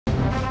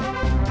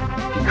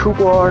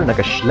Kubor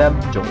nakaslem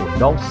jong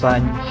unong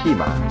Sein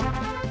Hima.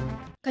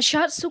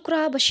 Shad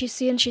Sukra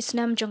basisian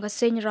shisnam jong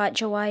Sein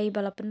Raij Jowai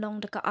bala Pynlong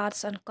deka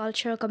Arts and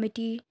Culture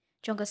Committee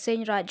jong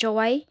Sein Raij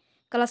Jowai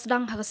kala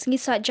sedang hagasngi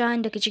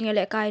sajan deka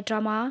Jinglehkmen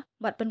drama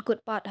bat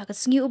penkut pat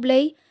hagasngi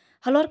ublei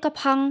halor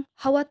kaphang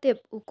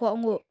hawatip uko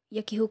ongo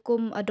yaki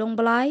hukum adong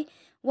balai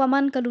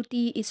waman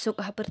kaluti isuk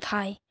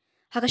haperthai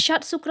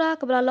Shad Sukra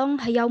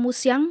kebelalong hayau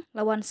musyang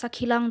lawan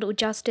sakhilang do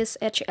Justice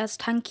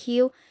HS Thank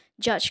you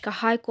Judge ka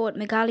High Court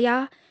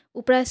Meghalaya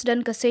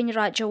Presiden ka Sein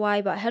Raij Jowai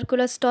ba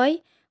Hercules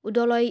Toy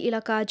udoloi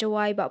ilaka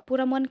Jowai ba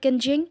Puramon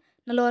Jing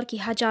nalor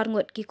ki hajar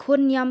ngut ki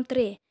khun nyam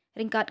tre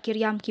ringkat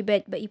kiryam ki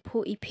bet ba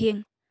Iphuh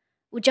Iphieng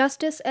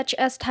Justice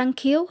HS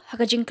Thank you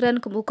haka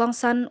jingkren kumukong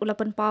san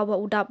ulapan pau ba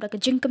udap da ka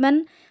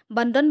Jinglehkmen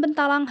bandan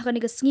bentalang haka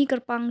ni sngi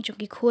kerpang jong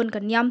ki khun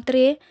kan nyam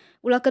tre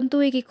ulakan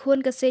tui ki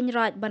khun ka Sein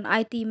Raij ban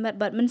IT met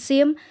bat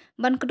mensim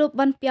ban kedup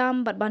ban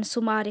piam bat ban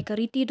sumari ka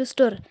riti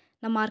dustur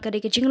namar ka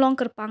de ka jinglong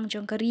kerpang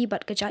jong ka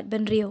ribat ka jat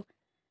ben riu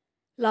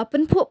La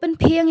penpuk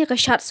penpiang ya ka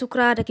Shad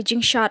Sukra da ki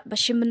Jing Shad ba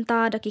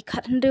shimbenta da ki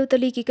khat hendriu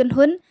tali ki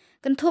kanhun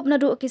kan thop na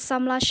du ki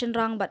samla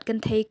shenrang bat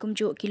kan thei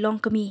kumju ki long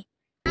kami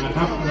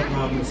Natap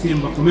la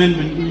musim ba komen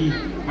ben I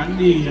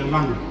andi yang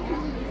lang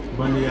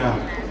ban ya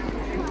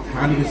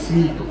kan ki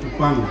si ko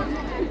kupang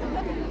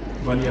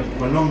ban ya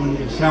balong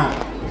ni sha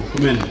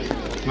komen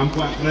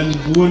nampak keren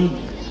buan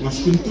mas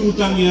kuntu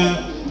tang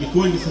ya ki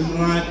kuan ki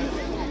senrat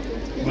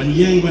ban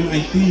yang ban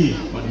IT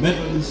ban met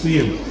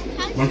musim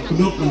ban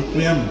kuduk ban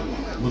priam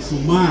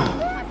masuma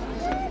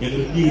yang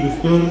pergi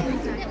doktor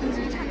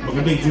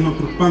bagada jumlah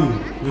kerpang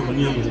yang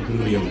banyak dari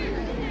beliau.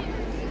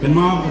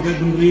 Kenal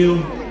bagada beliau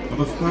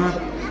apa start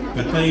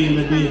katai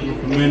lebih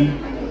dokumen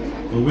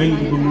kawin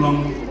di Pynlong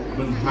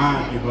dan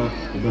iba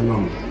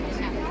Pynlong.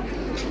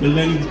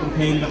 Keleng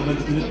terkait dengan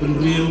jenis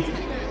beliau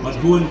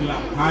madbuan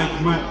kelak hai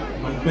mat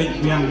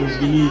banpek yang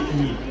begini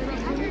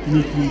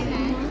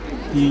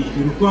ki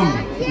hukum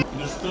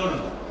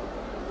doktor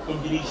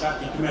begini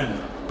Jinglehkmen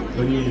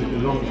bagi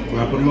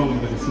Pynlong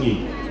dari sini.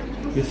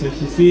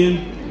 Kesesian,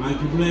 mai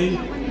kublai,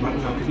 mak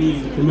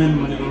ngapdi teman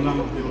mana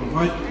orang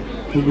Raij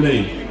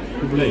kublai.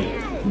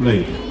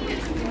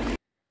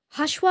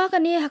 Hashwa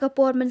kani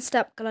hakapor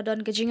menstep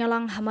kaladon ke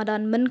Jingalang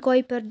Hamadan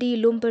menkoi perdi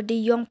lum perdi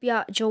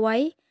yongpia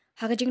Jowai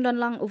haka jingdon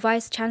lang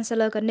Vice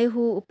Chancellor ka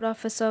Nehu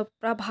Professor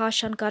Prabha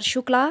Shankar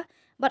Shukla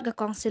bat ka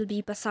Council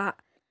bi pasa.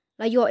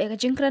 Layo ya ka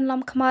jingkren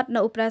lam khamat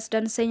na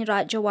Presiden Sein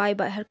Raij Jowai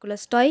ba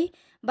Hercules Toy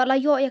bat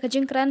layo ya ka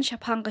jingkren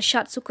shaphang ka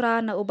Shad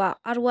Sukra na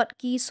uba Arwat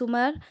ki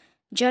Sumer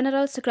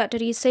General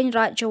Secretary Sein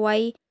Raij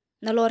Jowai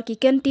nalor ki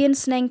kentin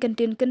sneng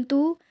kentin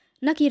kentu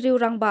na ki riu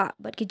rang ba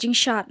bat ki Jing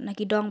Shad na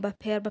ki dong ba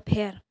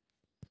pher.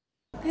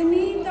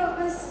 Kani to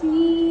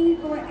kasni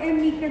ko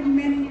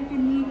Jinglehkmen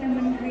kani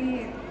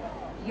kamanre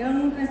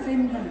yang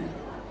kasenla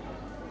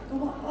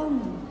ko om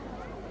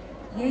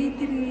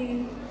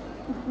yaitre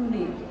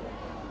kupune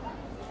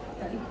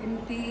ta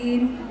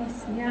ikentin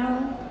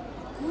masnyau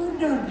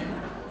kodor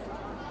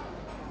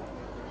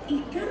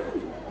ikan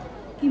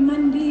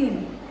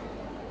kimandin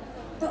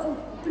to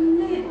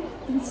pene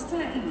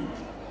pensai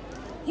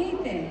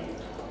yaite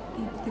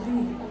itri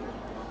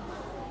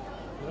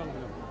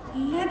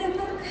lada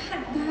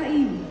berkat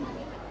gaim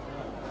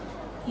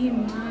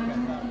Hima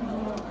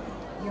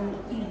yang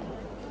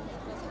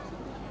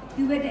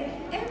iwa de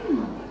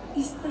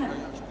istat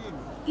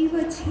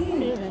iwa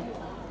cil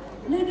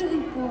nado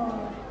ipo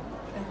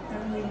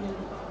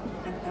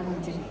katang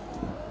jeri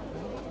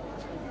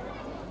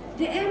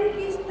de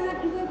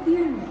istat iwa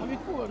biang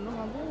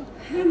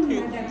ham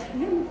nada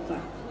klempa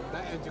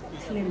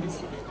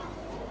klemsi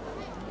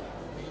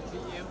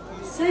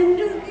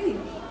sandur ki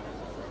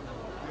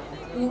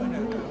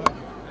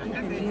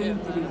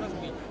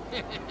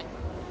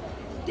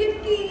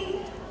Tipki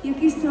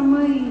yuki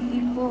samai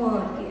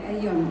ipor ki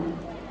ayam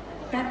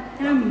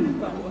katam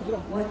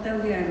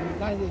watawian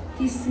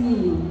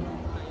kisni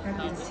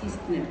hakat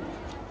sisna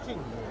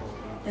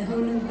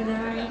tahun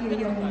berai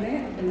yang le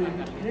dengan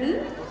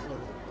rel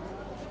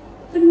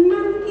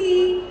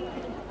penmangki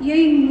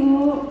yai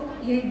ngo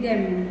yai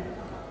dem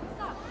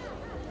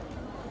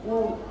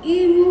wo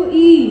imu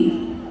I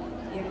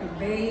ya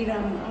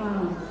kabeiram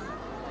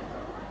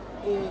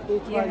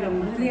ya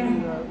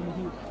kamariam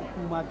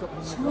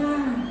swa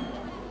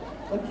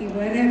oki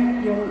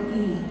warem yang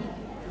I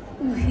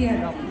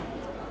uhiar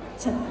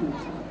cepat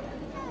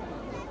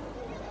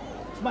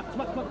smart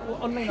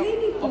online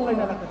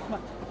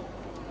smart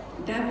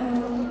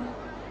double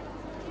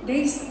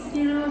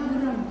desnya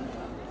buram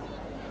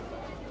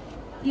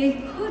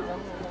ye khut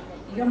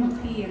yang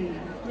piang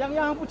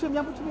yang pucum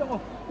yang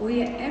oh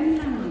ya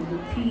nang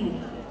pi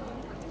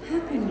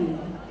hakani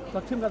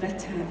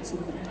Shad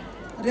Sukra.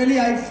 Really,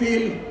 I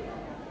feel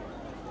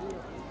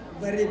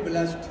very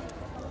blessed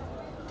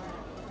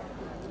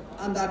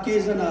on the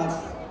occasion of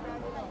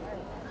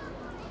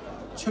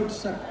Shad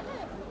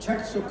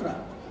Sukra.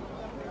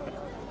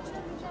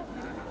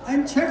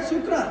 And Shad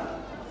Sukra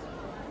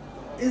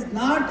is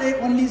not a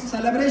only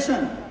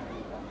celebration,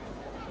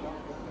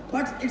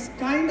 but it's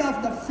kind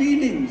of the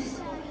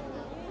feelings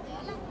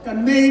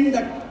conveying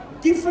the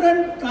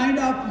different kind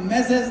of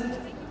message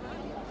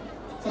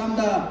from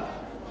the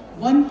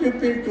one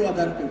people to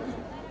other people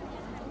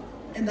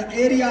in the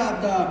area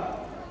of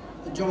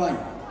the Jowai.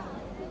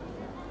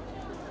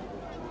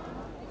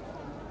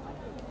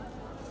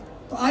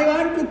 So I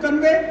want to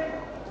convey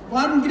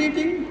warm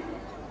greeting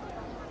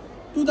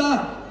to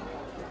the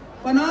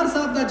Panars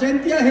of the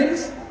Jaintia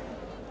Hills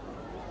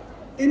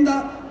in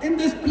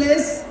this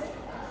place,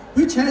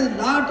 which has a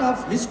lot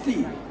of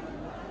history,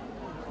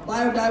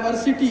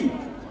 biodiversity,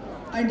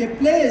 and a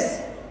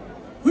place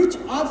which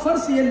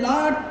offers a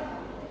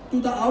lot to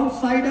the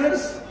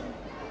outsiders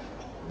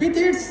with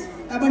its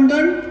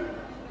abundant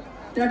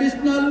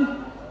traditional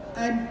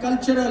and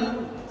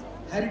cultural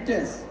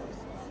heritage.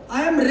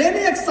 I am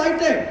really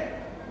excited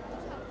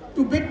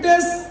to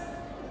witness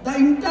the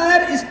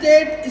entire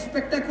state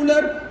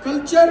spectacular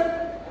culture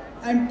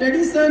and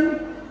tradition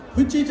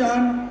which is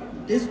on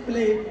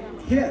display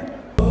here.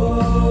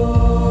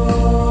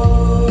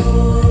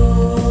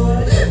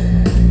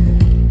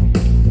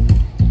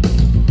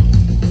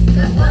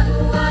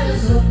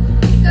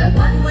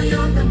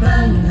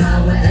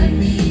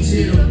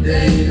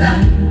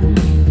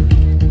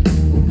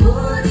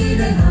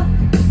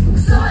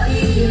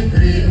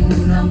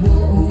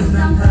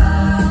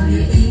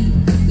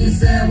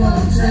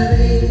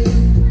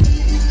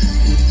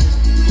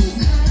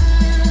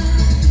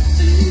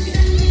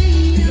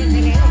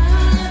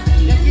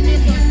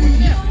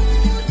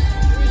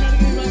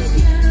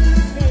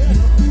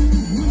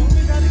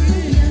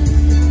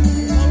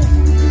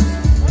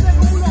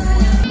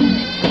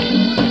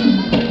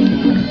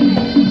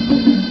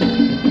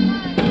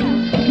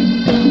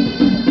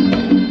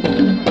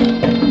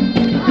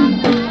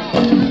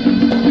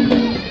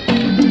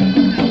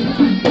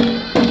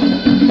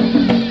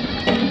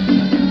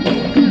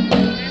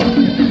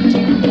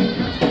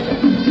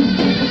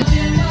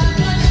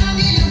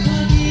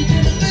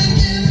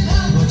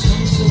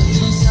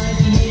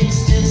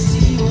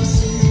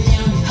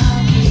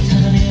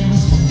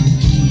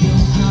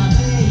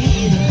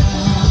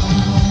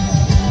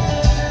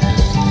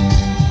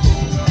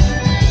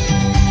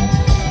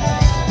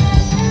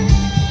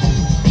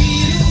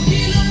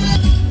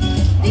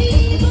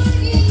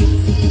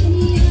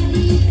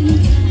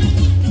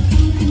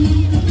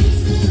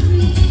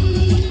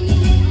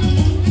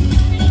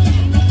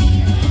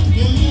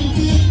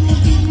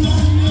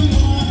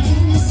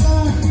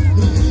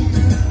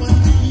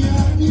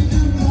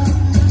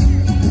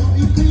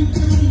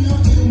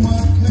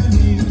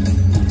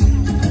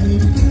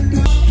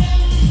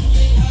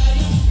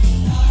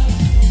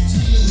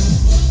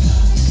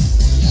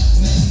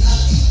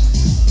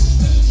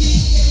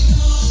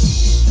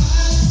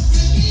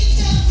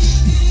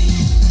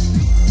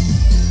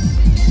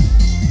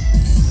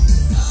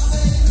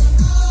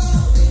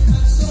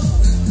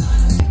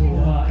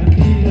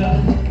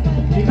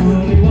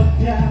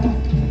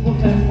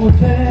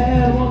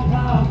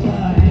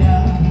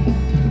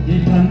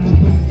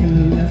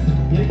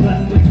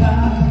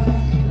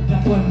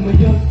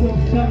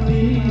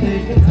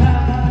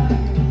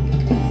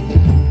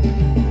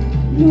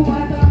 You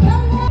are the